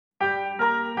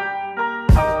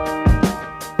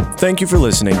Thank you for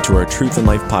listening to our Truth and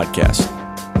Life podcast.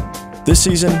 This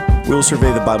season, we will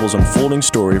survey the Bible's unfolding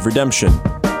story of redemption.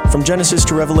 From Genesis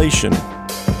to Revelation,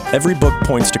 every book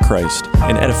points to Christ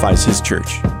and edifies His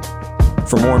church.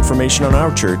 For more information on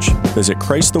our church, visit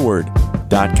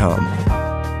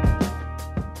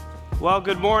ChristTheWord.com. Well,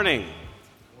 good morning.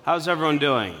 How's everyone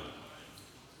doing?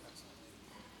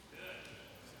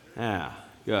 Yeah,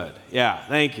 good. Yeah,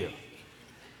 thank you.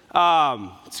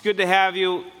 It's good to have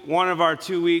you. One of our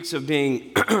 2 weeks of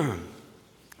being,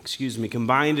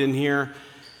 combined in here.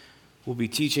 We'll be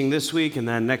teaching this week and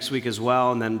then next week as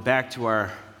well, and then back to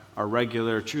our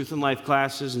regular Truth and Life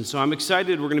classes. And so I'm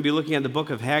excited. We're going to be looking at the book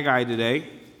of Haggai today.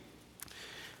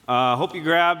 Hope you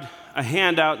grabbed a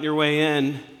handout on your way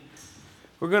in.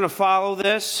 We're going to follow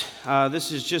this.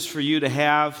 This is just for you to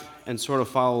have and sort of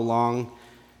follow along.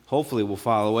 Hopefully we'll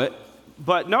follow it.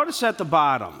 But notice at the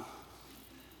bottom,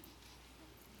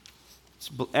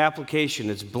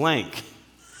 application, it's blank.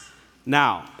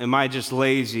 Now, am I just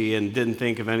lazy and didn't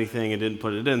think of anything and didn't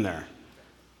put it in there?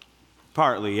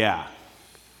 Partly, yeah.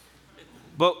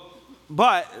 But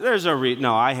there's a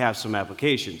no, I have some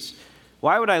applications.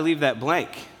 Why would I leave that blank?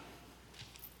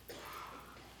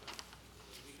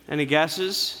 Any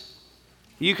guesses?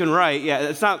 You can write. Yeah,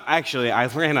 it's not, actually, I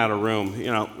ran out of room.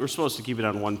 You know, we're supposed to keep it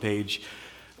on one page.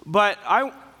 But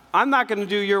I'm not going to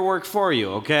do your work for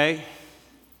you, okay?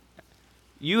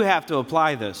 You have to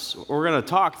apply this. We're going to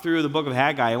talk through the book of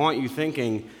Haggai. I want you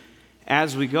thinking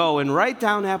as we go and write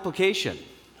down application,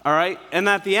 all right? And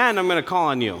at the end, I'm going to call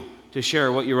on you to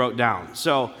share what you wrote down.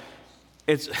 So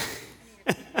it's,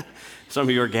 some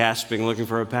of you are gasping, looking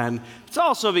for a pen. It's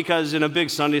also because in a big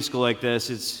Sunday school like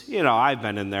this, it's, I've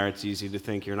been in there. It's easy to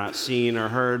think you're not seen or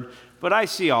heard, but I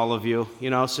see all of you.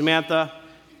 Samantha,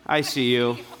 I see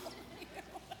you.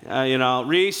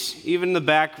 Reese, even the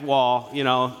back wall,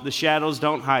 the shadows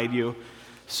don't hide you.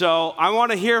 So I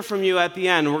want to hear from you at the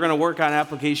end. We're going to work on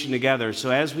application together.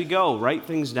 So as we go, write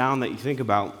things down that you think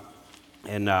about,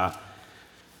 and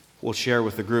we'll share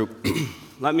with the group.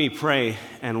 Let me pray,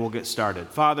 and we'll get started.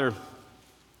 Father,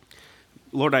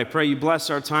 Lord, I pray you bless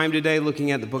our time today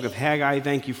looking at the book of Haggai.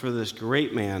 Thank you for this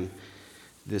great man,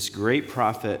 this great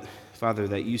prophet, Father,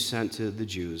 that you sent to the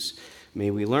Jews. May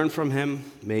we learn from him.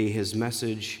 May his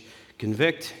message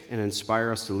convict and inspire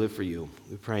us to live for you.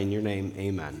 We pray in your name,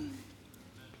 amen.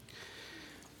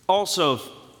 Also,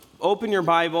 open your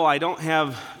Bible. I don't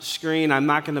have screen. I'm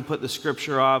not going to put the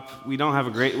scripture up. We don't have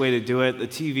a great way to do it. The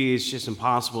TV is just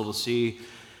impossible to see.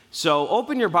 So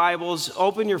open your Bibles,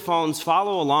 open your phones,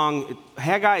 follow along.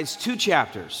 Haggai is 2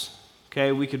 chapters.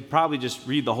 Okay, we could probably just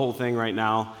read the whole thing right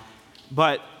now.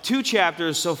 But 2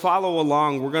 chapters, so follow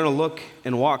along. We're going to look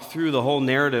and walk through the whole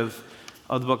narrative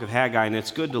of the book of Haggai, and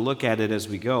it's good to look at it as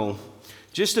we go.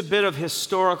 Just a bit of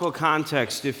historical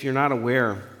context, if you're not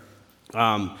aware.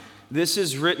 This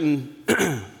is written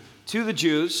to the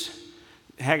Jews.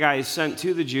 Haggai is sent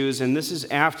to the Jews, and this is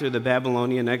after the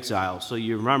Babylonian exile. So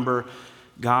you remember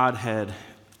God had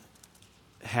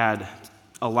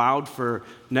allowed for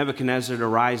Nebuchadnezzar to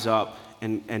rise up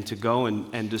and to go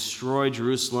and destroy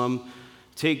Jerusalem,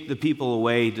 take the people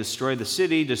away, destroy the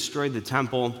city, destroy the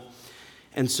temple.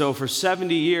 And so for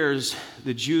 70 years,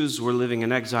 the Jews were living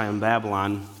in exile in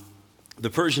Babylon. The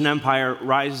Persian Empire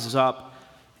rises up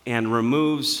and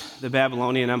removes the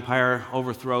Babylonian Empire,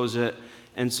 overthrows it.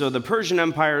 And so the Persian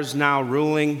Empire is now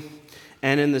ruling.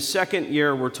 And in the second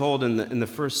year, we're told in the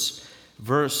first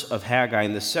verse of Haggai,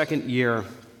 in the second year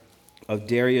of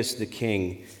Darius the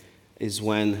king, is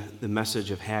when the message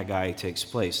of Haggai takes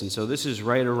place. And so this is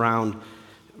right around,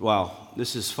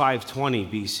 this is 520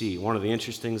 BC. One of the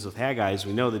interesting things with Haggai is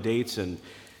we know the dates, and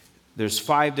there's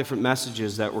 5 different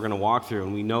messages that we're going to walk through,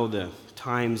 and we know the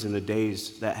times and the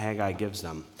days that Haggai gives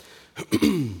them.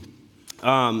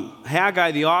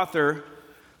 Haggai, the author,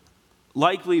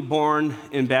 likely born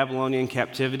in Babylonian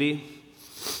captivity,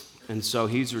 and so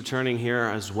he's returning here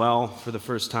as well for the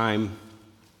first time.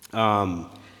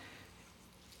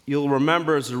 You'll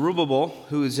remember Zerubbabel,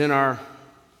 who is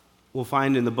we'll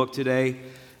find in the book today.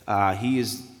 He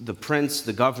is the prince,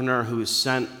 the governor, who is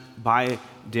sent by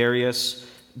Darius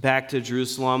back to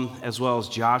Jerusalem, as well as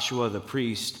Joshua the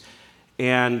priest.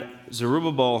 And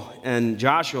Zerubbabel and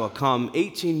Joshua come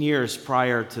 18 years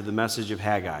prior to the message of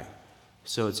Haggai.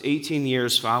 So it's 18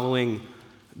 years following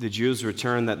the Jews'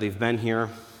 return that they've been here.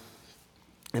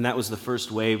 And that was the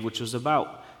first wave, which was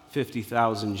about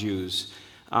 50,000 Jews.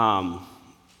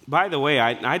 By the way,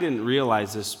 I didn't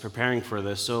realize this preparing for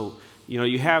this. So,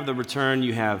 you have the return,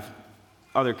 you have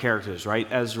other characters, right?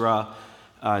 Ezra,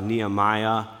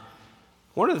 Nehemiah.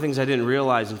 One of the things I didn't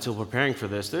realize until preparing for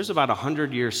this, there's about a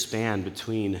 100-year span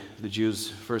between the Jews'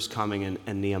 first coming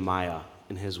and Nehemiah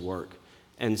and his work.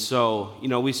 And so,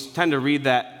 we tend to read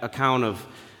that account of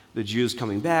the Jews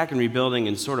coming back and rebuilding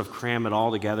and sort of cram it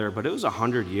all together, but it was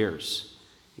 100 years.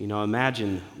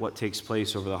 Imagine what takes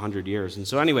place over the 100 years. And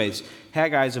so anyways,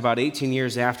 Haggai is about 18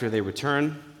 years after they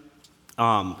return.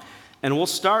 And we'll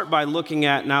start by looking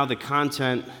at now the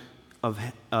content of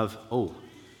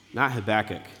not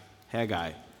Habakkuk, Haggai.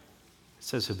 It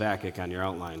says Habakkuk on your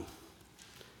outline.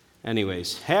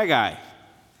 Anyways, Haggai.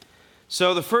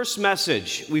 So the first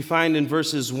message we find in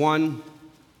verses 1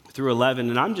 through 11,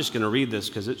 and I'm just going to read this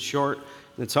because it's short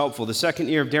and it's helpful. The second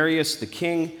year of Darius the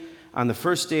king, on the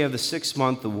first day of the 6th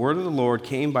month, the word of the Lord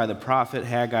came by the prophet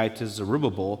Haggai to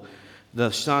Zerubbabel,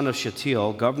 the son of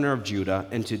Shealtiel, governor of Judah,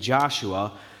 and to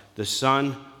Joshua, the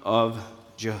son of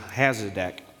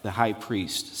Jehozadak, the high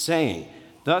priest, saying,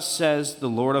 Thus says the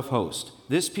Lord of hosts,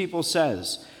 this people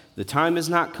says, the time is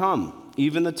not come,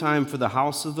 even the time for the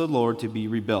house of the Lord to be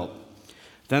rebuilt.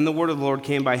 Then the word of the Lord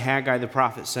came by Haggai the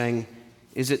prophet, saying,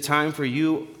 Is it time for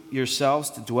you yourselves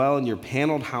to dwell in your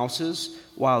paneled houses,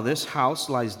 while this house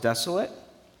lies desolate?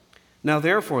 Now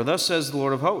therefore, thus says the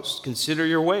Lord of hosts, consider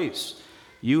your ways.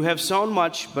 You have sown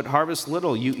much, but harvest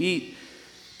little. You eat,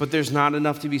 but there's not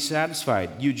enough to be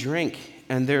satisfied. You drink,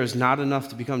 and there is not enough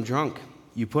to become drunk.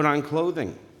 You put on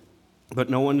clothing, but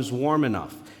no one is warm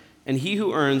enough. And he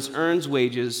who earns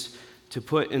wages to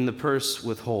put in the purse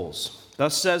with holes.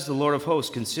 Thus says the Lord of hosts,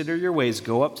 consider your ways,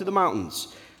 go up to the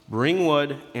mountains, bring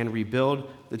wood, and rebuild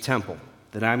the temple,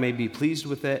 that I may be pleased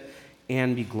with it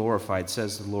and be glorified,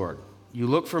 says the Lord. You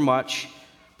look for much,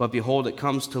 but behold, it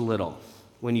comes to little.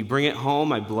 When you bring it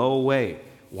home, I blow away.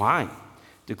 Why?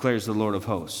 Declares the Lord of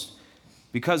hosts.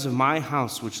 Because of my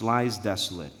house which lies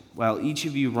desolate, while each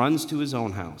of you runs to his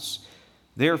own house.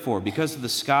 Therefore, because of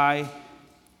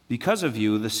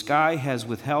you, the sky has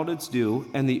withheld its dew,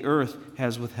 and the earth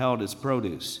has withheld its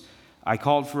produce. I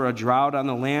called for a drought on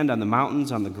the land, on the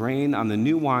mountains, on the grain, on the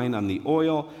new wine, on the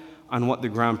oil, on what the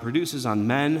ground produces, on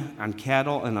men, on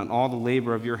cattle, and on all the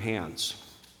labor of your hands.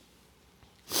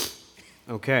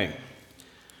 Okay.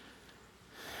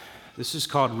 This is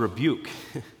called rebuke.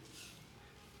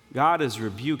 God is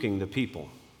rebuking the people.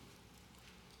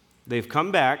 They've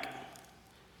come back.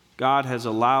 God has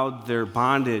allowed their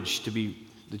bondage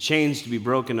the chains to be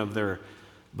broken of their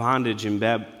bondage in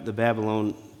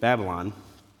Babylon.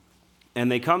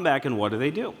 And they come back, and what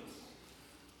do?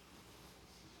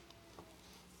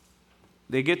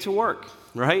 They get to work,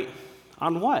 right?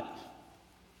 On what?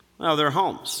 Well, their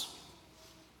homes.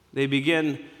 They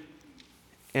begin,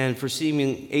 and for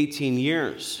seeming 18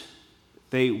 years,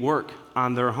 they work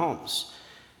on their homes.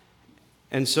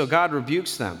 And so God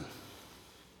rebukes them.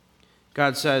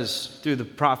 God says through the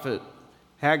prophet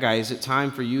Haggai, is it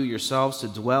time for you yourselves to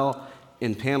dwell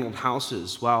in paneled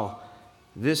houses while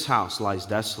this house lies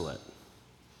desolate?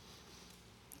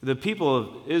 The people of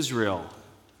Israel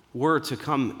were to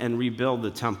come and rebuild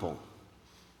the temple.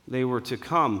 They were to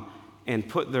come and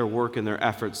put their work and their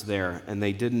efforts there, and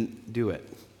they didn't do it.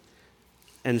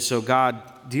 And so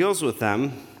God deals with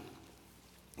them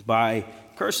by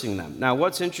cursing them. Now,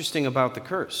 what's interesting about the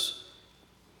curse?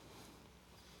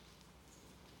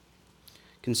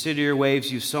 Consider your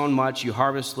waves, you've sown much, you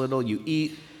harvest little, you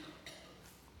eat,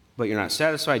 but you're not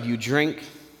satisfied, you drink.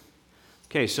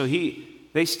 Okay, so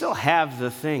they still have the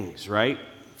things, right?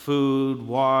 Food,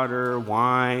 water,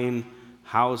 wine,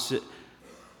 house.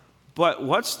 But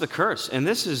what's the curse? And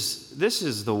this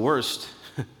is the worst.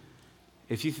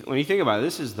 When you think about it,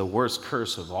 this is the worst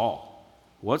curse of all.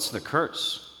 What's the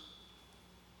curse?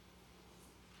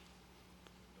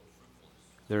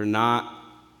 They're not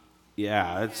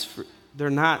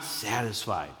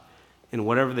satisfied in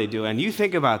whatever they do. And you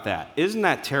think about that. Isn't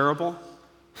that terrible?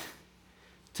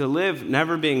 To live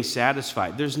never being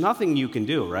satisfied. There's nothing you can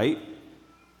do, right?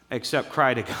 Except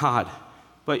cry to God.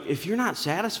 But if you're not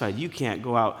satisfied, you can't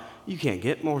go out. You can't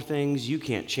get more things. You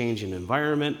can't change an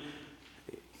environment.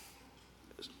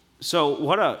 So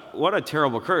what a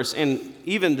terrible curse. And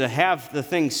even to have the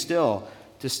things to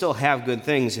still have good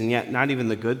things, and yet not even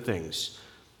the good things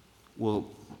will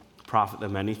profit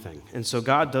them anything. And so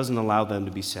God doesn't allow them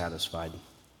to be satisfied.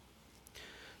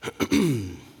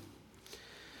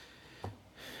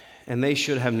 And they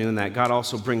should have known that. God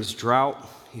also brings drought.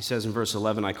 He says in verse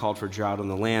 11, I called for drought on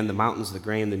the land, the mountains, the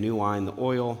grain, the new wine, the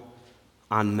oil,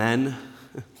 on men.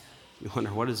 You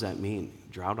wonder, what does that mean?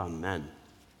 Drought on men.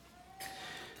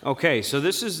 Okay, so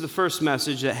this is the first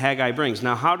message that Haggai brings.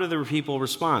 Now, how do the people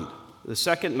respond? The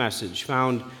second message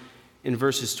found in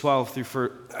verses 12 through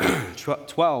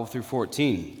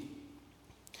 14.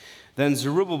 Then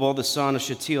Zerubbabel, the son of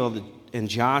Shealtiel, and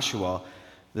Joshua,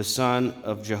 the son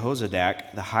of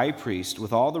Jehozadak, the high priest,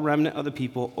 with all the remnant of the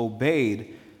people,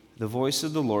 obeyed the voice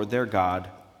of the Lord their God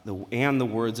and the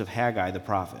words of Haggai the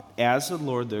prophet, as the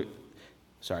Lord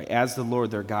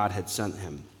their God had sent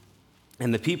him.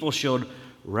 And the people showed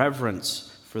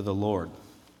reverence for the Lord.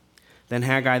 Then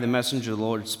Haggai the messenger of the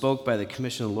Lord spoke by the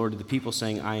commission of the Lord to the people,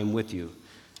 saying, I am with you.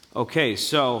 Okay,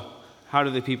 so how do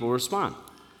the people respond?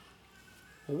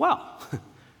 Well,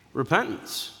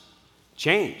 repentance,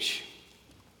 change.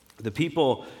 The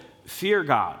people fear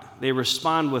God. They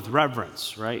respond with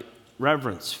reverence, right?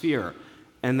 Reverence, fear,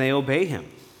 and they obey him.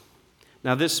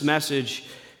 Now, this message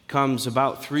comes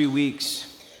about 3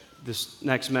 weeks, this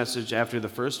next message after the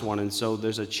first one, and so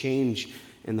there's a change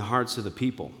in the hearts of the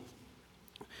people.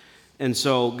 And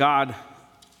so God,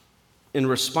 in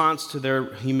response to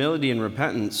their humility and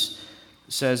repentance,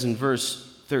 says in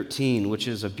verse 13, which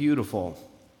is a beautiful,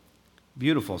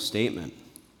 beautiful statement.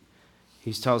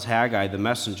 He tells Haggai, the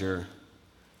messenger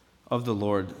of the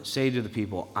Lord, say to the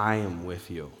people, I am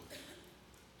with you.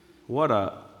 What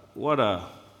a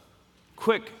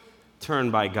quick turn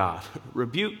by God.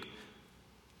 Rebuke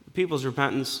the people's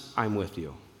repentance, I'm with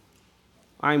you.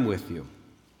 I'm with you.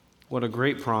 What a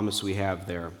great promise we have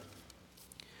there.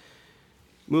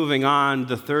 Moving on,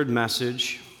 the third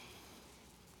message,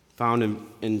 found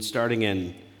in starting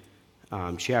in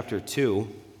chapter 2.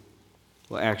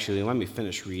 Well, actually, let me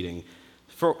finish reading.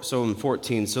 So in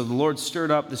 14, so the Lord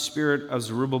stirred up the spirit of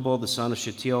Zerubbabel, the son of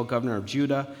Shealtiel, governor of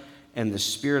Judah, and the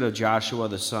spirit of Joshua,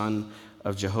 the son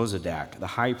of Jehozadak, the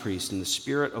high priest, and the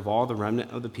spirit of all the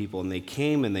remnant of the people. And they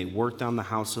came and they worked on the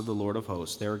house of the Lord of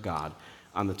hosts, their God,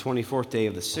 on the 24th day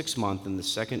of the 6th month in the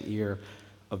 2nd year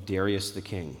of Darius the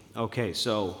king. Okay,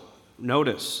 so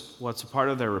notice what's a part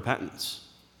of their repentance.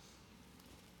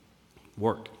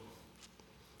 Work.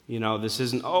 You know, this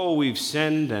isn't, oh, we've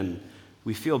sinned and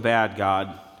we feel bad,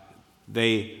 God.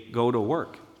 They go to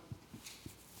work.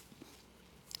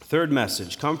 Third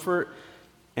message, comfort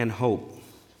and hope.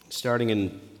 Starting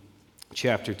in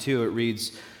chapter 2, it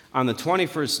reads, on the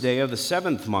 21st day of the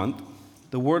 7th month,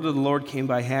 the word of the Lord came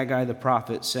by Haggai the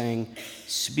prophet, saying,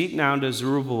 speak now to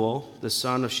Zerubbabel, the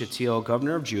son of Shealtiel,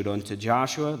 governor of Judah, and to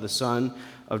Joshua, the son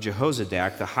of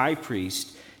Jehozadak, the high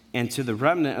priest, and to the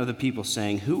remnant of the people,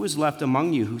 saying, who is left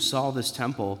among you who saw this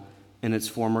temple in its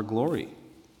former glory?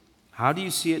 How do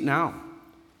you see it now?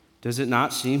 Does it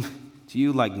not seem to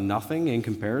you like nothing in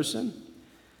comparison?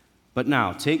 But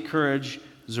now, take courage,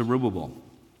 Zerubbabel,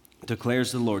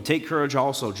 declares the Lord. Take courage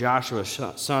also, Joshua,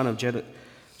 son of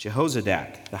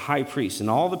Jehozadak, the high priest, and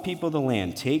all the people of the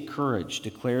land. Take courage,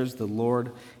 declares the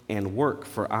Lord, and work,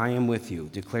 for I am with you,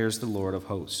 declares the Lord of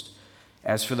hosts.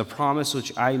 As for the promise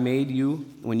which I made you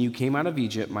when you came out of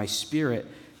Egypt, my spirit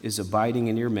is abiding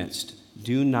in your midst.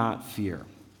 Do not fear.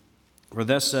 For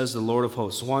thus says the Lord of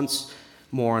hosts, once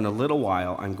more in a little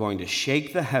while I'm going to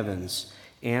shake the heavens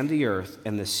and the earth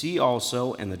and the sea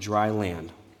also and the dry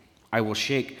land. I will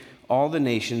shake all the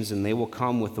nations, and they will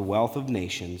come with the wealth of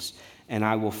nations, and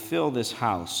I will fill this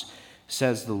house,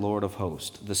 says the Lord of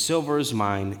hosts. The silver is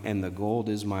mine, and the gold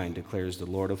is mine, declares the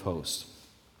Lord of hosts.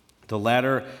 The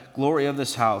latter glory of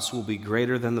this house will be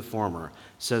greater than the former,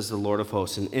 says the Lord of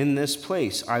hosts. And in this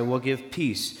place I will give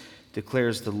peace,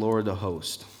 declares the Lord of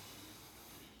hosts.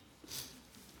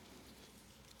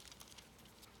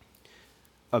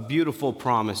 A beautiful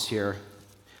promise here,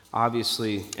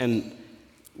 obviously. And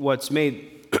what seems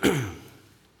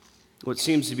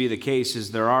to be the case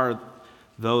is there are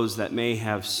those that may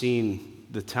have seen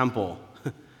the temple,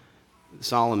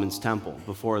 Solomon's temple,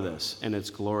 before this and its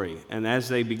glory. And as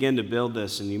they begin to build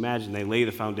this, and you imagine they lay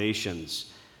the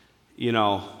foundations, you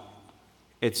know,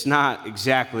 it's not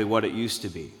exactly what it used to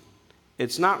be.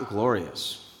 It's not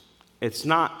glorious. It's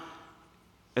not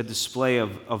a display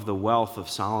of the wealth of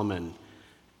Solomon.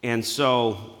 And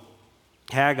so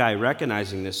Haggai,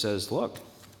 recognizing this, says, look,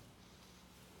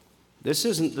 this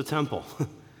isn't the temple.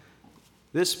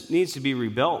 This needs to be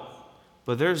rebuilt,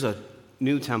 but there's a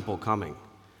new temple coming.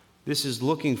 This is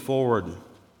looking forward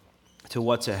to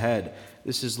what's ahead.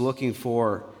 This is looking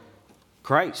for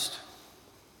Christ,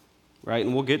 right?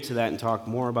 And we'll get to that and talk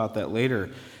more about that later.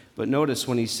 But notice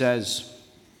when he says,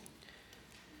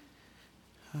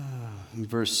 in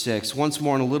verse 6, once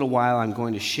more in a little while I'm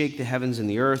going to shake the heavens and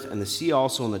the earth and the sea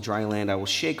also and the dry land. I will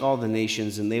shake all the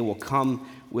nations, and they will come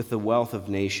with the wealth of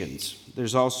nations.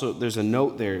 There's a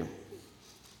note there.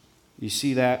 You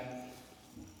see that?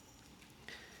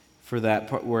 For that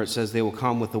part where it says they will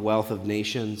come with the wealth of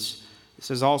nations. It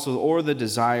says also, or the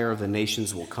desire of the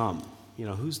nations will come. You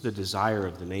know, who's the desire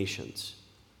of the nations?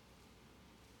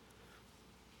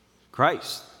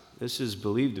 Christ. This is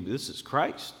believed to be, this is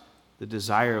Christ, the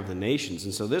desire of the nations.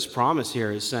 And so this promise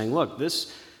here is saying, look,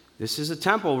 this is a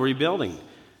temple rebuilding,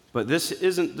 but this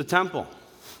isn't the temple.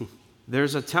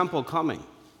 There's a temple coming.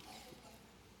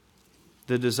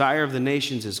 The desire of the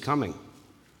nations is coming.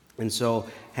 And so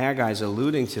Haggai is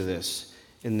alluding to this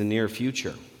in the near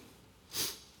future.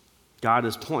 God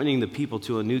is pointing the people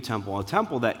to a new temple, a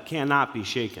temple that cannot be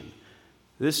shaken.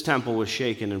 This temple was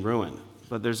shaken and ruined,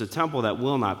 but there's a temple that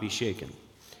will not be shaken.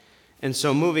 And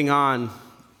so moving on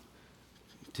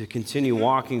to continue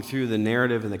walking through the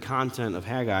narrative and the content of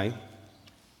Haggai,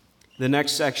 the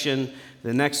next section,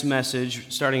 the next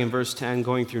message, starting in verse 10,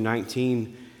 going through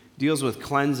 19, deals with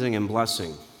cleansing and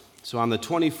blessing. So on the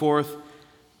 24th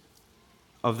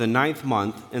of the 9th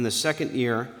month, in the second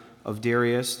year of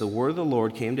Darius, the word of the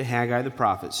Lord came to Haggai the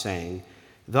prophet, saying,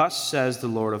 Thus says the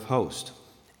Lord of hosts,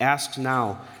 ask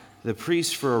now the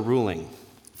priest for a ruling.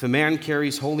 If a man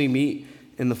carries holy meat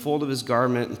in the fold of his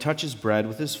garment and touches bread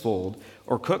with his fold,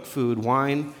 or cook food,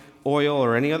 wine, oil,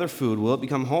 or any other food, will it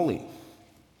become holy?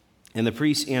 And the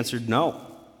priest answered, No.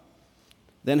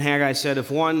 Then Haggai said, If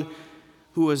one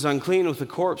who is unclean with a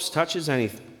corpse touches any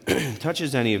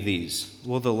of these,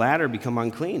 will the latter become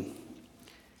unclean?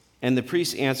 And the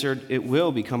priest answered, It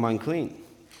will become unclean.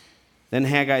 Then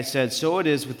Haggai said, So it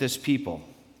is with this people,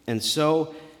 and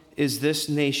so is this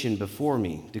nation before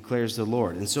me, declares the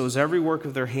Lord. And so is every work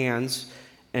of their hands,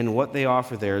 and what they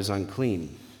offer there is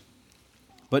unclean.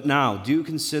 But now do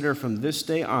consider from this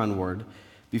day onward,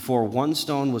 before one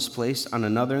stone was placed on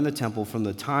another in the temple, from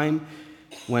the time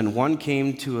when one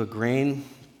came to a grain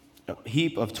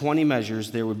heap of 20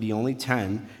 measures, there would be only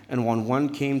 10, and when one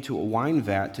came to a wine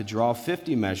vat to draw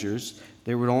 50 measures,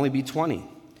 there would only be 20.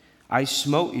 I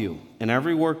smote you and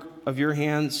every work of your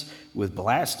hands with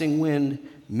blasting wind,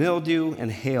 mildew, and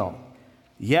hail.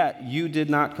 Yet you did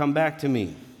not come back to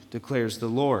me, declares the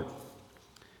Lord.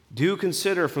 Do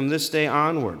consider from this day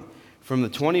onward, from the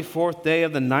 24th day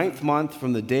of the 9th month,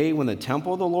 from the day when the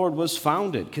temple of the Lord was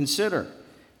founded, consider,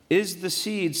 is the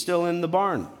seed still in the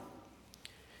barn?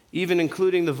 Even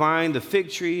including the vine, the fig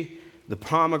tree, the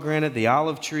pomegranate, the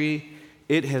olive tree,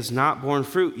 it has not borne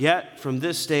fruit. Yet from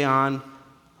this day on,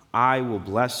 I will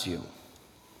bless you.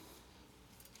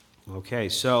 Okay,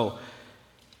 so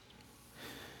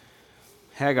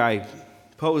Haggai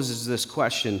poses this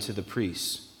question to the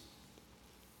priests,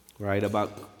 right,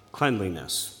 about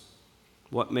cleanliness.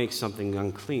 What makes something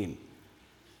unclean?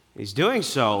 He's doing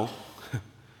so,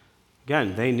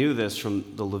 again, they knew this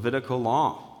from the Levitical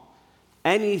law.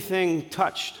 Anything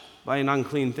touched by an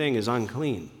unclean thing is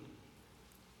unclean.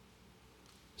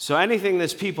 So anything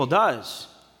this people does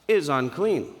is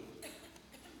unclean.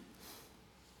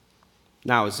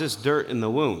 Now, is this dirt in the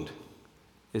wound?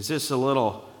 Is this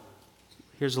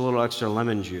here's a little extra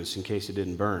lemon juice in case it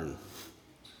didn't burn?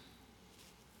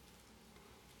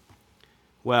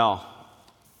 Well,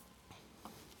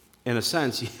 in a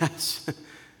sense, yes.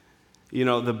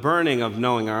 The burning of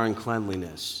knowing our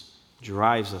uncleanliness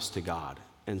drives us to God.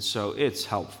 And so it's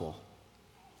helpful.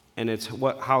 And it's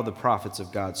how the prophets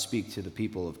of God speak to the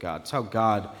people of God. It's how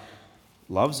God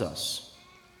loves us.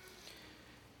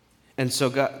 And so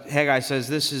Haggai says,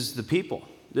 this is the people.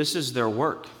 This is their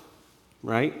work,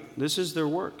 right? This is their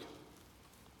work.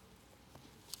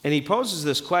 And he poses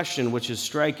this question, which is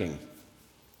striking.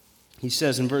 He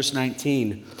says in verse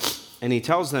 19, and he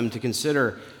tells them to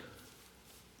consider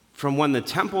from when the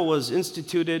temple was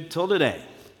instituted till today,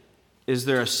 is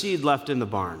there a seed left in the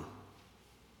barn?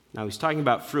 Now he's talking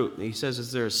about fruit. And he says,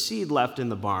 is there a seed left in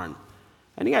the barn?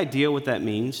 Any idea what that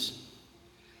means?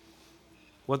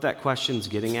 What that question's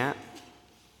getting at?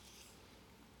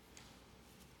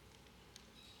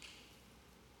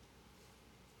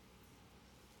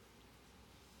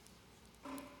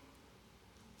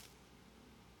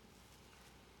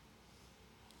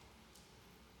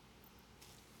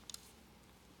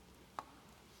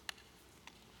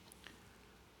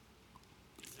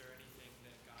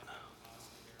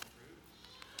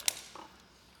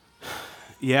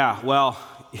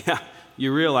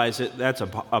 You realize that's a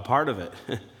part of it.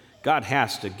 God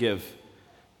has to give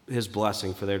his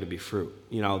blessing for there to be fruit.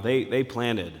 They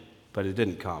planted, but it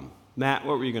didn't come. Matt,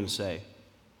 what were you going to say?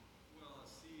 Well, a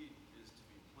seed is to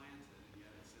be planted, and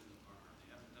yet it's in the barn.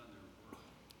 They haven't done their work.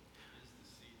 Is the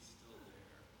seed still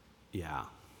there?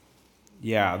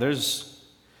 Yeah,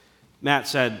 Matt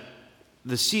said,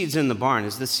 the seed's in the barn.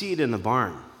 Is the seed in the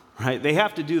barn, right? They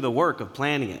have to do the work of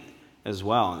planting it as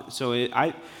well. So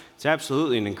it's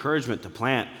absolutely an encouragement to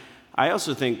plant. I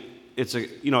also think it's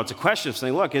a question of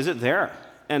saying, look, is it there?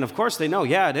 And of course they know,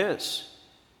 yeah, it is.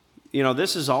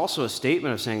 This is also a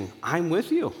statement of saying, I'm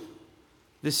with you.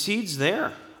 The seed's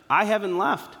there. I haven't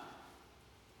left.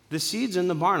 The seed's in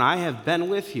the barn. I have been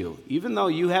with you. Even though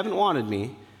you haven't wanted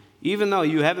me, even though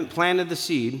you haven't planted the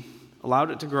seed, allowed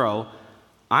it to grow,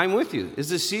 I'm with you. Is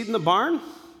the seed in the barn?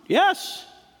 Yes.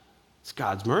 It's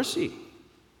God's mercy.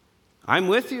 I'm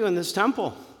with you in this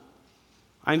temple.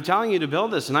 I'm telling you to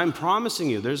build this, and I'm promising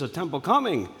you there's a temple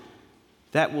coming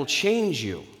that will change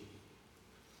you.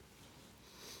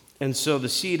 And so the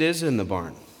seed is in the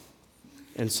barn.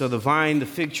 And so the vine, the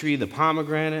fig tree, the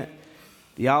pomegranate,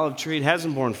 the olive tree, it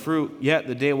hasn't borne fruit, yet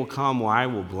the day will come where I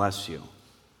will bless you.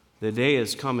 The day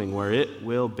is coming where it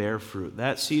will bear fruit.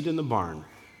 That seed in the barn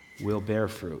will bear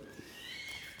fruit.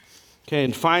 Okay,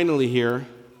 and finally here,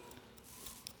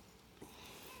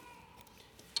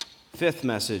 fifth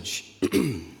message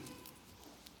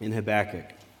in Habakkuk.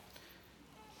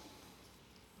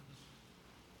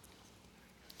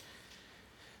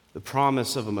 The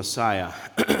promise of a Messiah.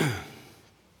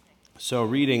 So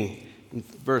reading in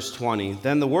verse 20,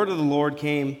 then the word of the Lord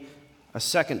came a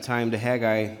second time to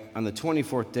Haggai on the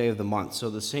 24th day of the month. So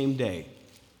the same day.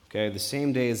 Okay, the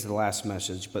same day as the last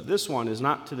message. But this one is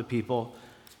not to the people,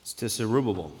 it's to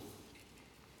Zerubbabel.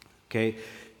 Okay,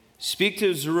 speak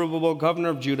to Zerubbabel, governor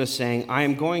of Judah, saying, I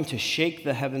am going to shake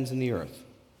the heavens and the earth.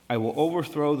 I will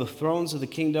overthrow the thrones of the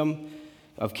kingdoms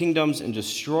and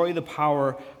destroy the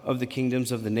power of the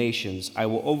kingdoms of the nations. I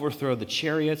will overthrow the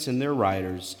chariots and their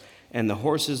riders, and the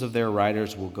horses of their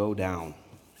riders will go down,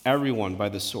 everyone by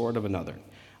the sword of another.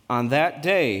 On that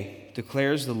day,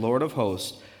 declares the Lord of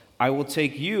hosts, I will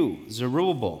take you,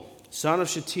 Zerubbabel, son of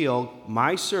Shealtiel,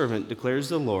 my servant, declares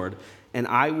the Lord, and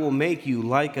I will make you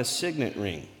like a signet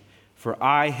ring, for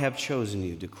I have chosen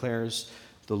you, declares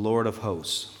the Lord of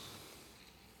hosts.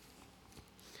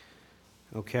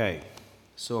 Okay,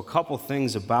 so a couple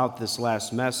things about this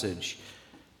last message.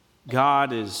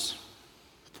 God is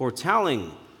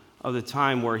foretelling of the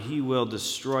time where he will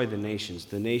destroy the nations.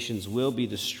 The nations will be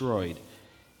destroyed,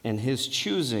 and his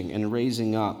choosing and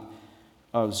raising up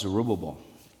of Zerubbabel.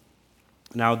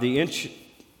 Now, the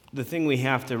thing we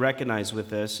have to recognize with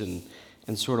this and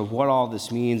sort of what all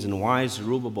this means and why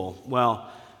Zerubbabel, well,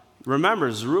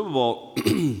 remember, Zerubbabel,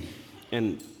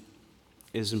 and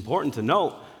is important to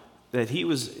note that he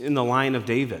was in the line of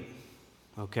David,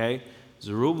 okay?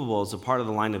 Zerubbabel is a part of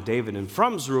the line of David, and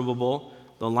from Zerubbabel,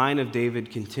 the line of David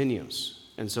continues.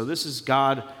 And so this is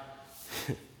God,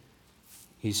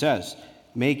 he says,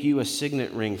 make you a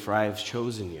signet ring, for I have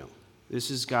chosen you. This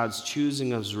is God's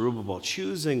choosing of Zerubbabel,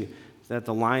 choosing that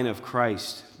the line of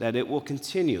Christ, that it will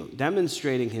continue,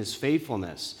 demonstrating his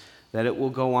faithfulness, that it will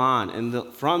go on.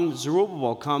 And from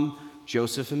Zerubbabel come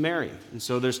Joseph and Mary. And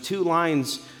so there's two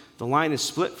lines. The line is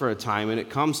split for a time, and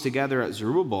it comes together at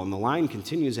Zerubbabel, and the line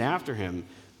continues after him,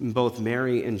 both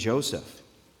Mary and Joseph.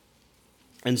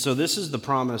 And so this is the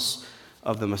promise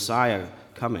of the Messiah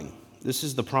coming. This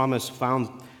is the promise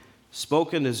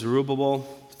spoken to Zerubbabel,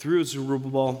 through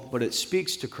Zerubbabel, but it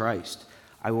speaks to Christ.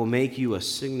 I will make you a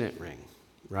signet ring,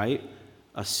 right?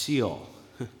 A seal.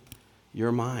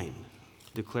 You're mine,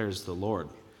 declares the Lord.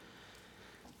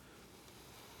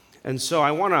 And so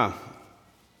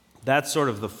that's sort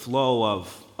of the flow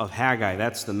of Haggai.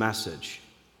 That's the message.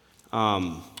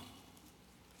 The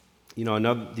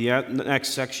next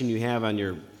section you have on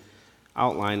your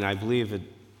outline, and I believe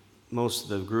most of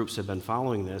the groups have been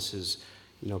following this, is,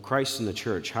 Christ in the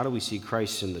church. How do we see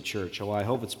Christ in the church? Well, I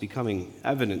hope it's becoming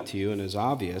evident to you and is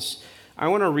obvious. I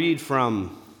want to read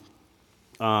from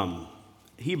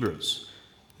Hebrews.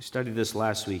 We studied this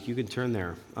last week. You can turn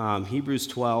there. Hebrews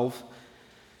 12.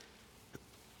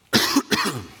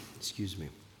 Excuse me.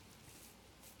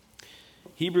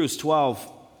 Hebrews 12,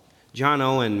 John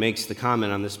Owen makes the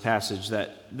comment on this passage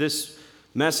that this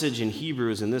message in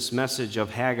Hebrews and this message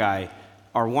of Haggai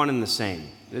are one and the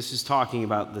same. This is talking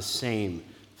about the same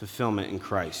fulfillment in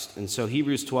Christ. And so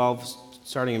Hebrews 12,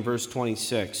 starting in verse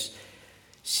 26,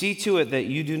 see to it that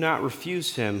you do not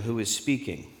refuse him who is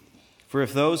speaking. For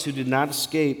if those who did not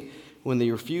escape when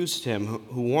they refused him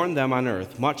who warned them on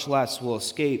earth, much less will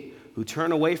escape who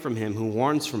turn away from him who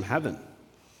warns from heaven.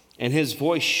 And his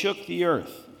voice shook the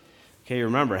earth. Okay,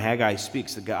 remember, Haggai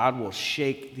speaks that God will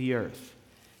shake the earth.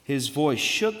 His voice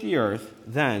shook the earth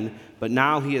then, but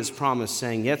now he has promised,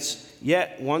 saying,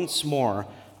 Yet once more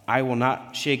I will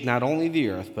not shake not only the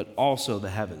earth, but also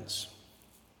the heavens.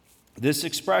 This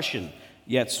expression,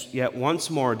 yet once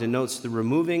more, denotes the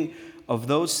removing of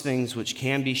those things which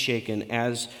can be shaken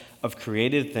as of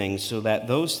created things, so that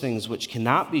those things which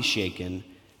cannot be shaken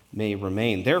may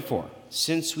remain. Therefore,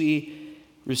 since we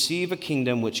receive a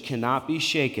kingdom which cannot be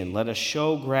shaken, let us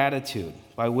show gratitude,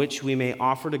 by which we may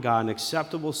offer to God an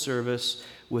acceptable service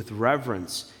with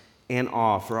reverence and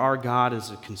awe, for our God is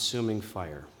a consuming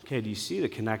fire. Okay, do you see the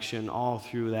connection all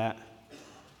through that?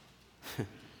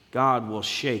 God will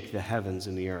shake the heavens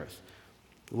and the earth.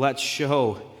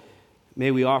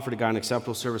 May we offer to God an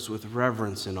acceptable service with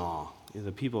reverence and awe.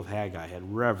 The people of Haggai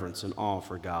had reverence and awe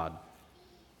for God.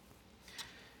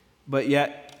 But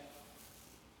yet,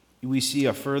 we see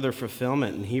a further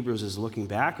fulfillment, and Hebrews is looking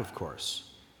back, of course,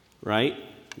 right?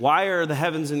 Why are the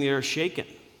heavens and the earth shaken?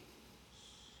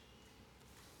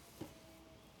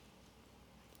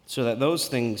 So that those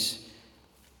things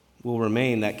will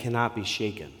remain that cannot be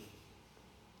shaken,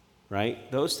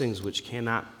 right? Those things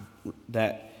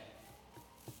that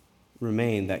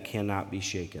remain that cannot be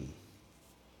shaken,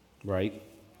 right?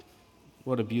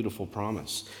 What a beautiful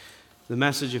promise. The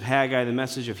message of Haggai, the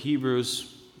message of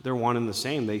Hebrews, they're one and the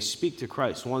same. They speak to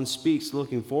Christ. One speaks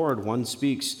looking forward, one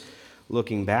speaks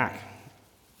looking back.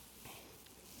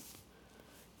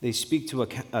 They speak to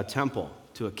a temple,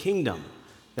 to a kingdom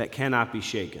that cannot be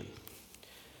shaken.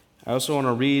 I also want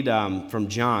to read from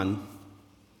John,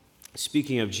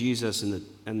 speaking of Jesus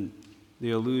and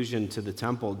the allusion to the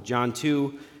temple. John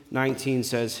 2:19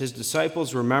 says, "His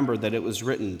disciples remembered that it was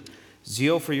written,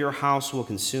 'Zeal for your house will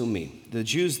consume me.' The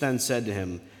Jews then said to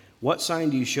him, 'What sign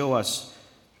do you show us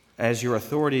as your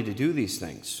authority to do these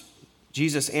things?'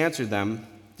 Jesus answered them,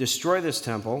 'Destroy this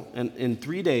temple, and in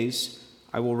 3 days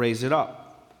I will raise it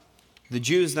up.' The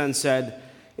Jews then said,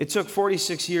 'It took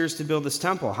 46 years to build this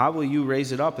temple. How will you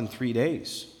raise it up in 3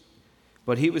 days?'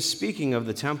 But he was speaking of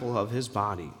the temple of his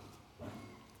body.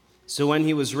 So when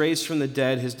he was raised from the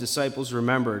dead, his disciples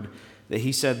remembered that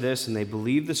he said this, and they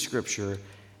believed the scripture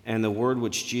and the word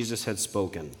which Jesus had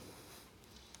spoken."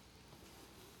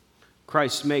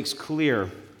 Christ makes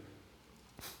clear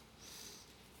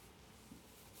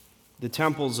the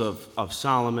temples of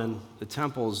Solomon, the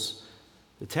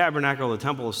tabernacle, the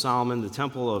temple of Solomon, the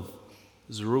temple of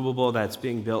Zerubbabel that's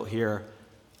being built here,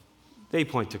 they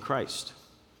point to Christ.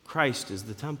 Christ is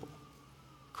the temple.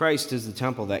 Christ is the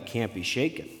temple that can't be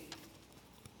shaken.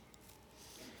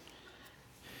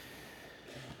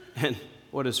 And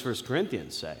what does 1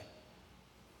 Corinthians say?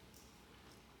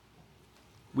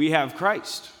 We have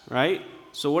Christ, right?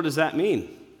 So what does that mean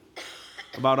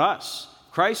about us?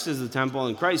 Christ is the temple,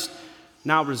 and Christ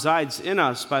now resides in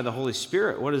us by the Holy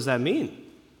Spirit. What does that mean?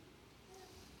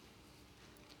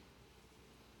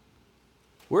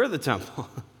 We're the temple.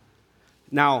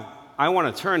 Now, I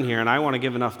want to turn here, and I want to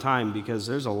give enough time because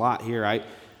there's a lot here. I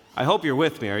hope you're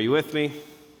with me. Are you with me?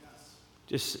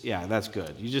 Yeah, that's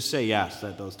good. You just say yes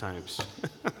at those times.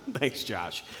 Thanks,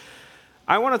 Josh.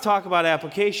 I want to talk about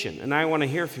application, and I want to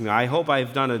hear from you. I hope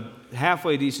I've done a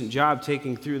halfway decent job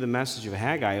taking through the message of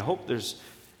Haggai. I hope there's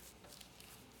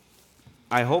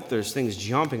things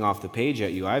jumping off the page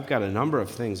at you. I've got a number of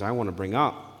things I want to bring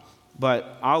up,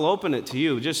 but I'll open it to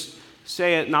you. Just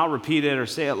say it, and I'll repeat it or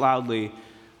say it loudly.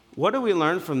 What do we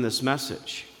learn from this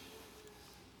message?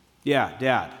 Yeah,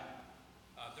 Dad. There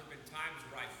have been times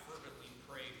where I fervently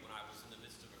prayed when I was in the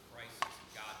midst of a crisis and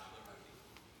God delivered me.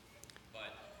 But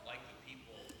like the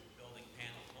people building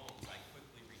panel homes, I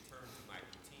quickly returned to my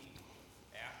routine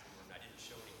afterward, and I didn't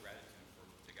show any gratitude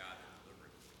to God for delivering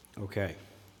me. Okay.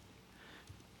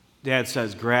 Dad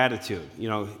says gratitude. You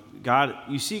know, God,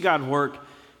 you see God work,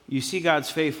 you see God's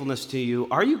faithfulness to you.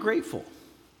 Are you grateful?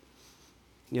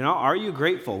 You know, are you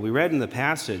grateful? We read in the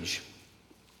passage,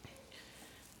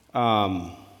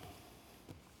 where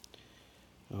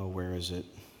is it?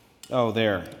 Oh,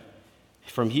 there.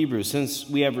 From Hebrews, since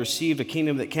we have received a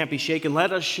kingdom that can't be shaken,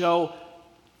 let us show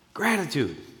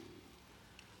gratitude.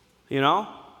 You know,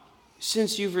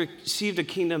 since you've received a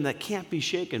kingdom that can't be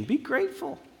shaken, be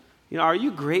grateful. You know, are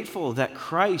you grateful that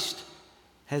Christ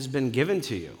has been given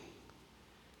to you?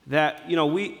 That, you know,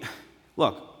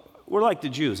 we're like the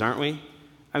Jews, aren't we?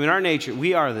 I mean, our nature,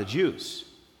 we are the Jews.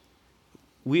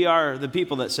 We are the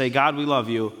people that say, God, we love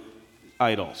you,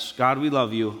 idols. God, we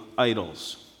love you,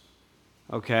 idols.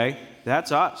 Okay?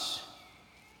 That's us.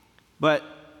 But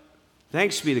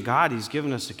thanks be to God, He's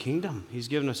given us a kingdom. He's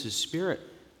given us His Spirit.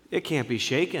 It can't be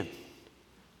shaken.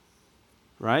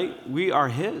 Right? We are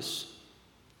His.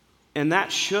 And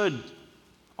that should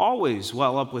always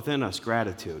well up within us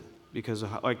gratitude because of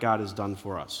what God has done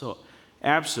for us. So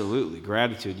absolutely,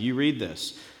 gratitude. You read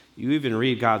this. You even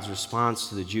read God's response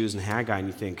to the Jews in Haggai, and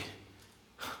you think,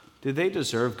 did they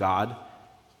deserve God?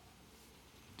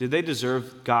 Did they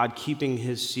deserve God keeping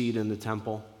His seed in the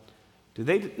temple?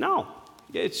 No.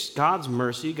 It's God's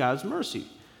mercy, God's mercy.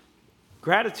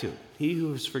 Gratitude. He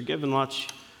who is forgiven much,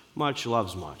 much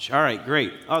loves much. All right,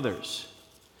 great. Others.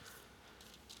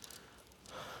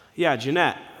 Yeah,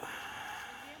 Jeanette.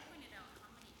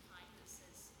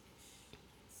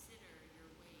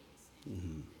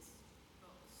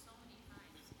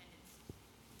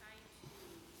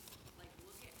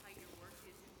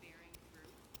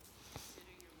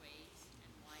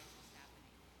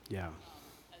 Yeah.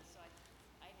 And so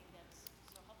I think that's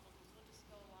so helpful because we'll just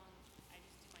go along, I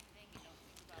just do my thing and don't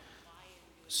think about why I'm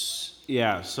doing what I'm doing.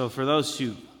 Yeah, so for those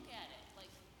who, Look at it,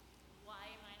 like, why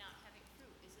am I not having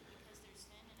fruit? Is it because there's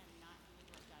sin and I'm not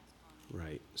doing what God's calling me?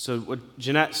 right. So what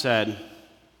Jeanette said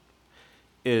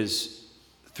is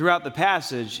throughout the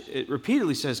passage, it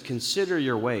repeatedly says, consider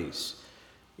your ways.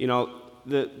 You know,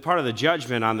 the part of the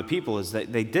judgment on the people is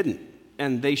that they didn't.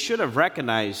 And they should have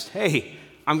recognized, hey,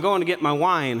 I'm going to get my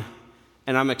wine,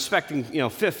 and I'm expecting,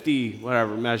 50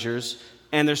 whatever measures,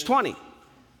 and there's 20.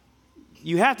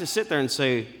 You have to sit there and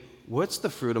say, what's the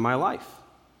fruit of my life?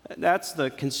 That's the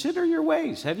consider your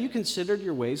ways. Have you considered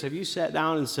your ways? Have you sat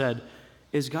down and said,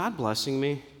 is God blessing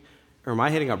me? Or am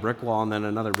I hitting a brick wall and then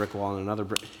another brick wall and another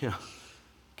brick?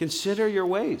 Consider your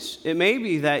ways. It may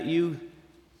be that you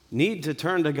need to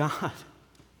turn to God,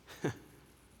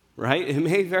 right? It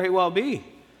may very well be.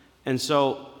 And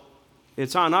so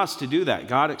it's on us to do that.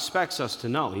 God expects us to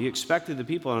know. He expected the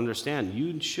people to understand.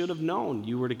 You should have known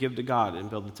you were to give to God and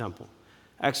build the temple.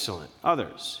 Excellent.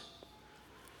 Others?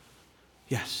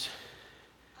 Yes.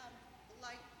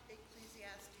 Like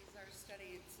Ecclesiastes, our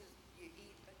study, it says you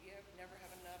eat, but you never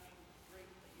have enough. You drink,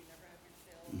 but you never have your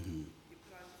fill. You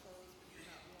put on clothes, but you're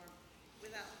not warm.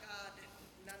 Without God,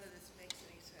 none of this makes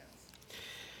any sense.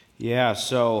 Yeah,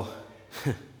 so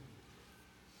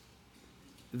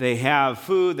they have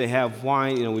food, they have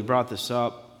wine. We brought this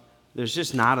up. There's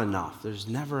just not enough. There's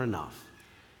never enough.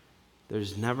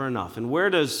 There's never enough. And where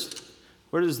does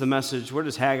the message, where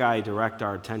does Haggai direct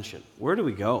our attention? Where do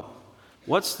we go?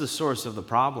 What's the source of the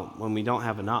problem when we don't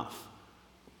have enough?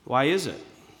 Why is it?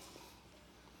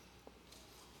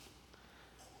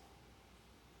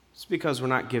 It's because we're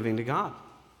not giving to God.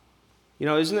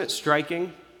 Isn't it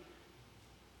striking?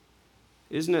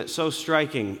 Isn't it so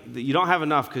striking that you don't have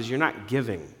enough because you're not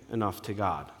giving enough to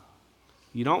God?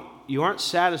 You aren't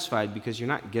satisfied because you're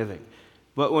not giving.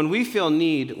 But when we feel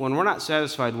need, when we're not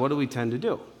satisfied, what do we tend to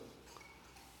do?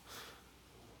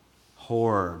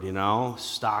 Hoard,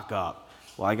 stock up.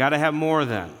 Well, I got to have more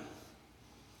then,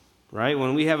 right?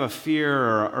 When we have a fear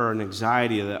or an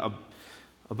anxiety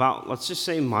about, let's just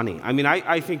say, money.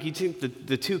 I think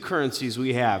the two currencies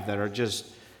we have that are just,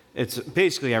 it's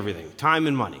basically everything, time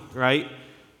and money, right?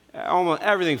 Almost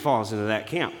everything falls into that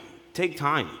camp. Take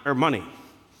time or money.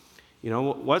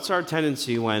 What's our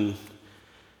tendency when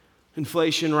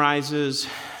inflation rises,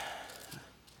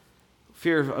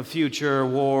 fear of future,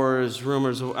 wars,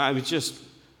 rumors?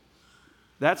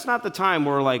 That's not the time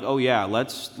where we're like, oh yeah,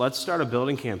 let's start a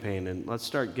building campaign and let's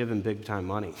start giving big time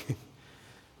money.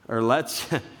 Or let's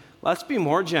be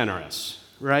more generous,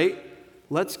 right?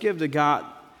 Let's give to God.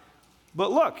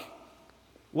 But look,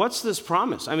 what's this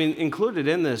promise? Included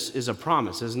in this is a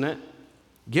promise, isn't it?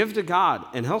 Give to God,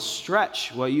 and He'll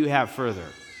stretch what you have further.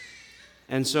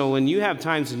 And so when you have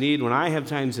times of need, when I have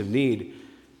times of need,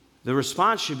 the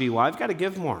response should be, well, I've got to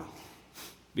give more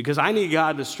because I need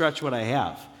God to stretch what I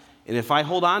have. And if I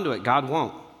hold on to it, God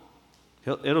won't.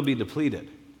 It'll be depleted,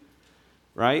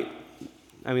 right?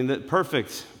 The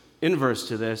perfect inverse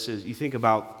to this is you think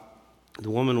about the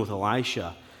woman with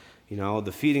Elisha,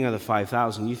 the feeding of the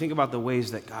 5,000. You think about the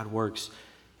ways that God works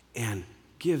and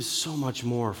gives so much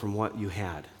more from what you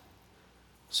had.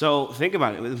 So think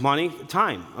about it. With money,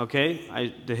 time,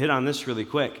 okay? To hit on this really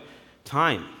quick.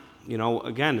 Time.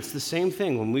 Again, it's the same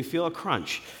thing. When we feel a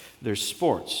crunch, there's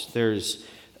sports, there's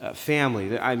family,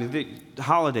 the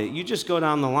holiday. You just go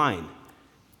down the line.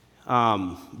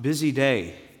 Busy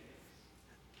day.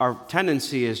 Our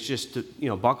tendency is just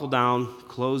to, buckle down,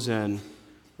 close in,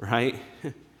 right?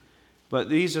 But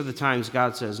these are the times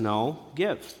God says, no,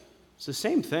 give. It's the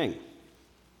same thing.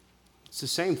 It's the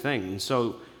same thing. And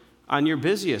so on your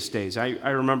busiest days, I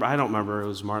don't remember, it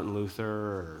was Martin Luther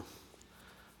or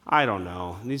I don't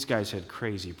know. These guys had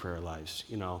crazy prayer lives,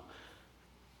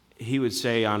 He would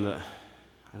say I don't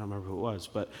remember who it was,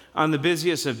 but on the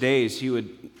busiest of days, he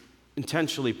would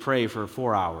intentionally pray for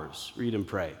 4 hours, read and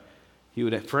pray. He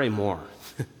would pray more,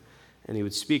 and he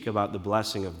would speak about the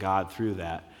blessing of God through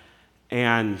that.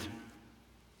 And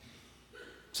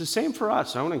it's the same for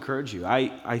us. I want to encourage you.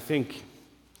 I think,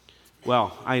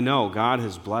 I know God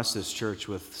has blessed this church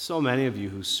with so many of you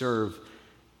who serve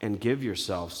and give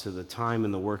yourselves to the time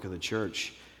and the work of the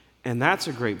church. And that's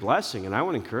a great blessing, and I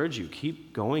want to encourage you,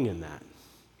 keep going in that.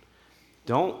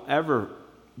 Don't ever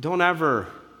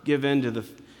give in to the,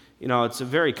 it's a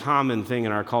very common thing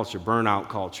in our culture, burnout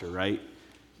culture, right?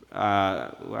 I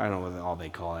don't know what all they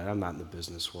call it. I'm not in the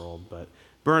business world, but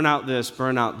burnout this,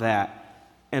 burnout that.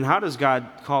 And how does God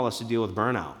call us to deal with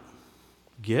burnout?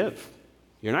 Give.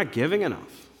 You're not giving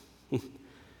enough.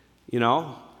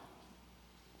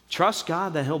 Trust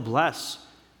God that He'll bless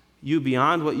you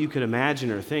beyond what you could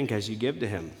imagine or think as you give to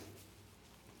him.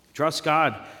 Trust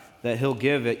God that he'll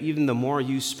give it even the more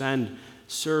you spend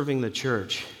serving the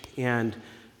church and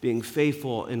being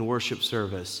faithful in worship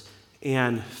service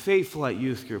and faithful at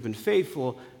youth group and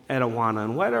faithful at Awana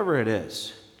and whatever it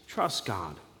is. Trust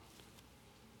God.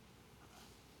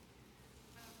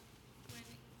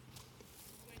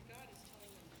 When God is telling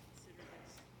them to consider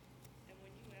this, and when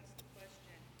you ask the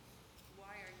question,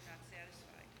 why are you not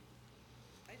satisfied?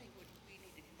 I think what we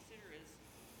need to consider is,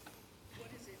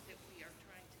 what is it that we are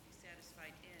trying to be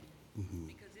satisfied in?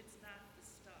 Because it's not the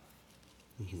stuff.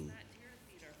 He's not here to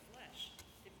feed our flesh.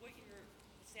 If what you're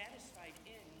satisfied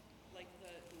in, like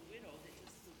the widow that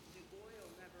just the oil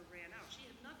never ran out. She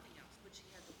had nothing else, but she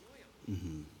had the oil.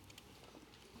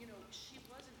 You know, she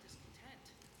wasn't discontent.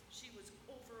 She was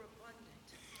overabundant.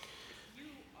 If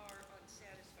you are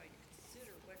unsatisfied,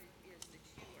 consider what it is that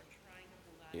you are trying to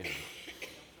hold on to.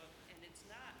 And it's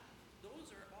not, those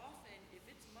are often, if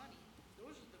it's money,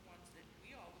 those are the ones that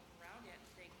we all look around at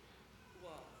and think,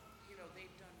 well, you know,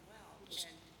 they've done well.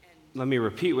 And Let me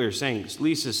repeat what you're saying.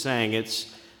 Lisa's saying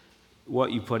it's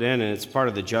what you put in, and it's part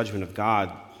of the judgment of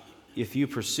God. If you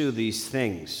pursue these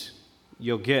things,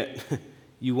 you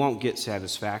won't get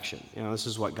satisfaction. You know, this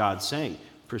is what God's saying.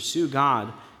 Pursue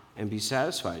God and be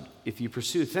satisfied. If you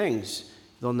pursue things,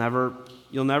 you'll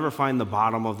never find the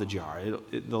bottom of the jar.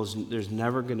 There's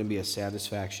never going to be a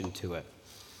satisfaction to it.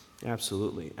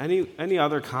 Absolutely. Any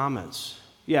other comments?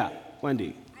 Yeah,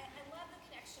 Wendy. I love the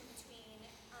connection between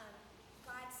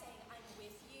God saying, I'm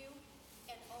with you,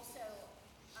 and also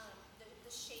the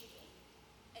shaking.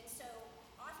 And so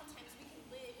oftentimes we can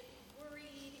live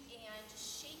worried and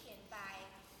shaken by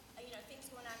things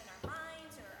going on in our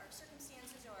minds or our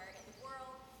circumstances or in the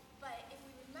world. But if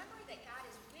we remember that God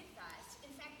is with us,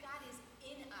 in fact, God is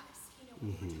in us.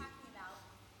 When we're talking about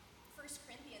 1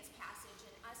 Corinthians passage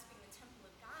and us being the temple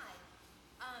of God,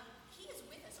 he is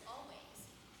with us always.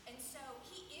 And so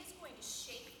he is going to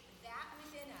shake that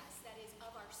within us that is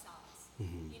of ourselves.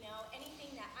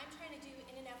 Anything that I'm trying to do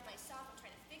in and of myself, I'm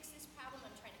trying to fix this problem,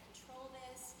 I'm trying to control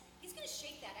this, he's going to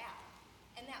shake that out.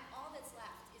 And that all that's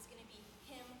left is going to be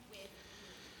him with me.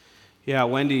 Yeah,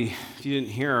 Wendy, if you didn't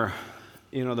hear,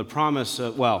 the promise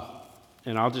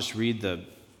and I'll just read the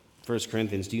 1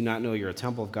 Corinthians, do you not know you're a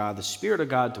temple of God? The Spirit of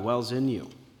God dwells in you.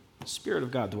 The Spirit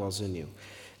of God dwells in you.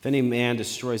 If any man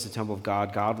destroys the temple of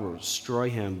God, God will destroy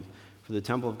him, for the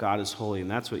temple of God is holy,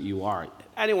 and that's what you are.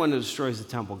 Anyone who destroys the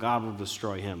temple, God will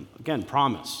destroy him. Again,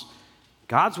 promise.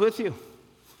 God's with you.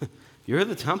 You're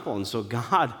the temple, and so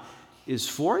God is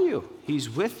for you. He's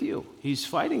with you. He's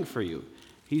fighting for you.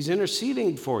 He's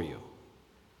interceding for you.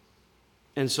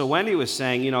 And so Wendy was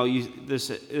saying,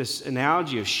 this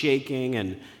analogy of shaking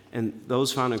and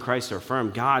those found in Christ are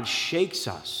firm. God shakes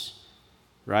us,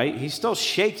 right? He still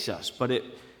shakes us, but it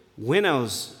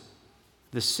winnows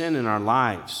the sin in our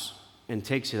lives and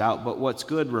takes it out. But what's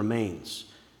good remains.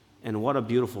 And what a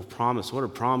beautiful promise. What a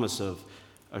promise of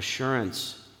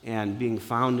assurance and being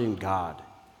found in God,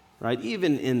 right?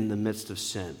 Even in the midst of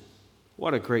sin.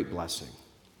 What a great blessing.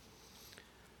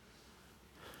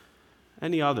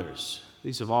 Any others?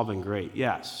 These have all been great.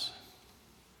 Yes.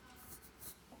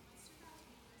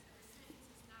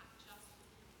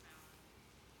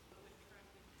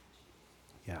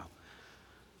 Yeah.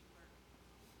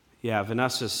 Yeah,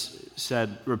 Vanessa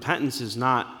said repentance is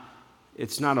not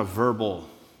a verbal,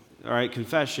 all right?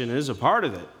 Confession is a part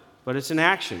of it, but it's an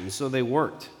action, so they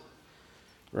worked,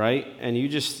 right? And you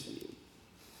just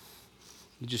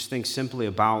think simply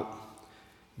about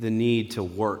the need to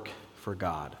work for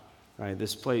God, right?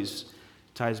 This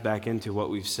ties back into what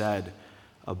we've said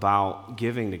about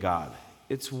giving to God.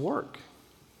 It's work.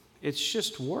 It's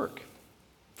just work.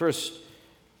 1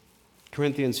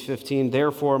 Corinthians 15,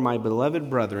 therefore, my beloved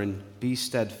brethren, be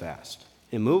steadfast,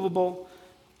 immovable,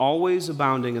 always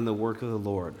abounding in the work of the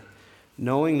Lord,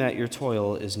 knowing that your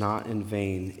toil is not in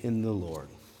vain in the Lord.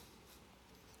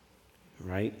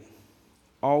 Right?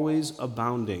 Always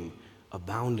abounding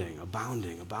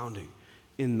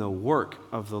in the work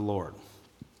of the Lord.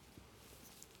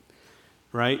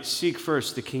 Right? Seek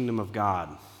first the kingdom of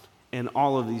God, and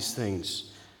all of these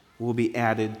things will be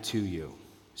added to you.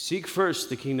 Seek first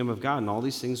the kingdom of God, and all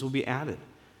these things will be added.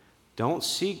 Don't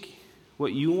seek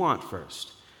what you want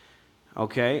first.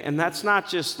 Okay? And that's not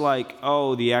just like,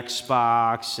 the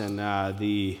Xbox and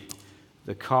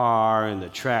the car and the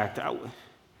tractor.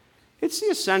 It's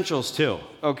the essentials too.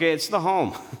 Okay? It's the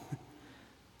home.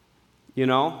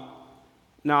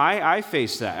 Now, I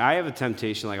face that. I have a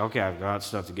temptation like, okay, I've got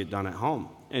stuff to get done at home.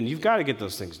 And you've got to get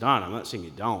those things done. I'm not saying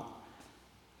you don't.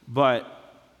 But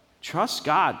trust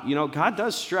God. God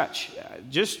does stretch.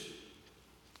 Just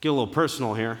Get a little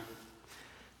personal here.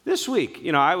 This week,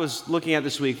 I was looking at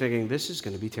this week thinking, this is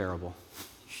going to be terrible.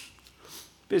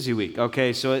 Busy week,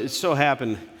 okay? So it so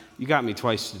happened, you got me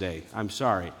twice today. I'm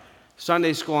sorry.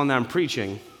 Sunday school and then I'm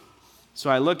preaching. So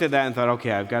I looked at that and thought,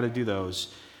 okay, I've got to do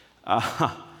those.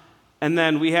 And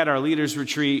then we had our leaders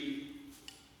retreat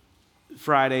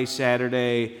Friday,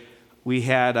 Saturday. We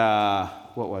had,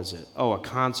 what was it? Oh, a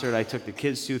concert I took the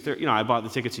kids to. I bought the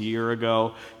tickets a year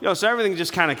ago. So everything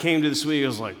just kind of came to this week. I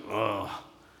was like, oh,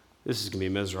 this is going to be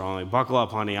miserable. Like, buckle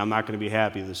up, honey. I'm not going to be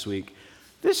happy this week.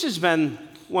 This has been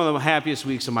one of the happiest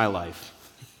weeks of my life.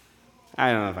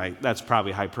 I don't know if that's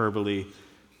probably hyperbole,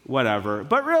 whatever.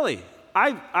 But really,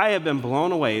 I have been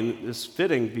blown away, and it's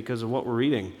fitting because of what we're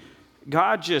reading.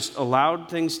 God just allowed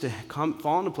things to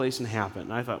fall into place and happen.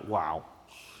 And I thought, wow,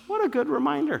 what a good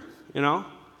reminder,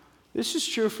 This is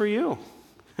true for you.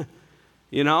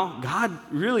 God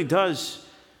really does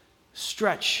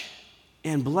stretch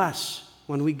and bless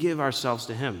when we give ourselves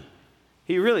to him.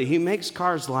 He makes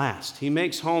cars last. He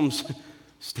makes homes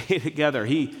stay together.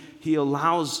 He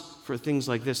allows for things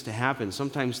like this to happen,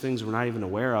 sometimes things we're not even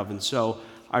aware of. And so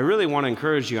I really want to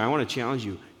encourage you. I want to challenge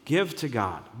you. Give to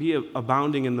God. Be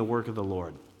abounding in the work of the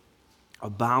Lord.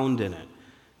 Abound in it.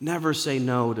 Never say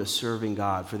no to serving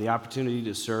God, for the opportunity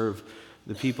to serve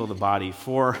the people of the body,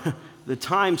 for the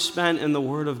time spent in the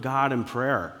Word of God and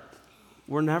prayer.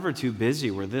 We're never too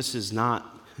busy where this is not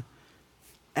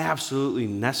absolutely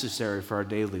necessary for our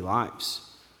daily lives,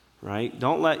 right?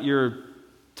 Don't let your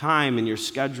time and your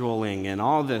scheduling and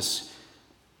all this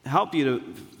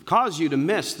cause you to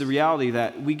miss the reality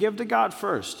that we give to God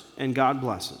first and God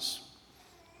blesses,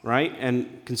 right?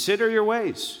 And consider your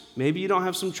ways. Maybe you don't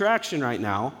have some traction right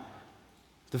now.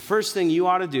 The first thing you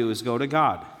ought to do is go to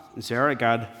God and say, all right,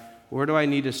 God, where do I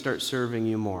need to start serving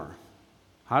you more?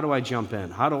 How do I jump in?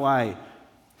 How do I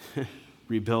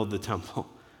rebuild the temple?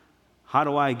 How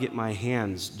do I get my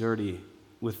hands dirty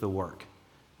with the work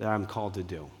that I'm called to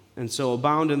do? And so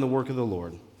abound in the work of the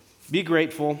Lord. Be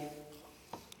grateful.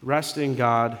 Rest in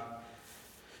God.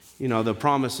 The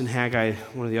promise in Haggai,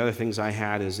 one of the other things I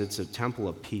had is it's a temple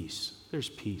of peace. There's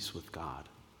peace with God.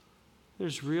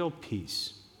 There's real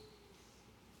peace.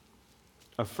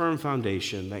 A firm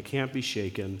foundation that can't be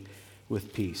shaken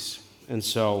with peace. And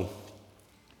so,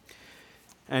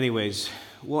 anyways,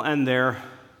 we'll end there.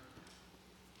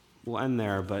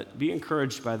 But be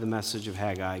encouraged by the message of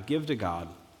Haggai. Give to God.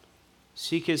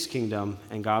 Seek his kingdom,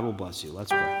 and God will bless you.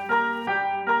 Let's pray.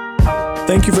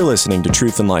 Thank you for listening to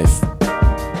Truth and Life.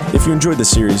 If you enjoyed the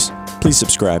series, please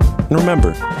subscribe. And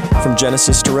remember, from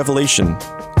Genesis to Revelation,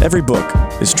 every book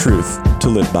is truth to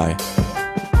live by.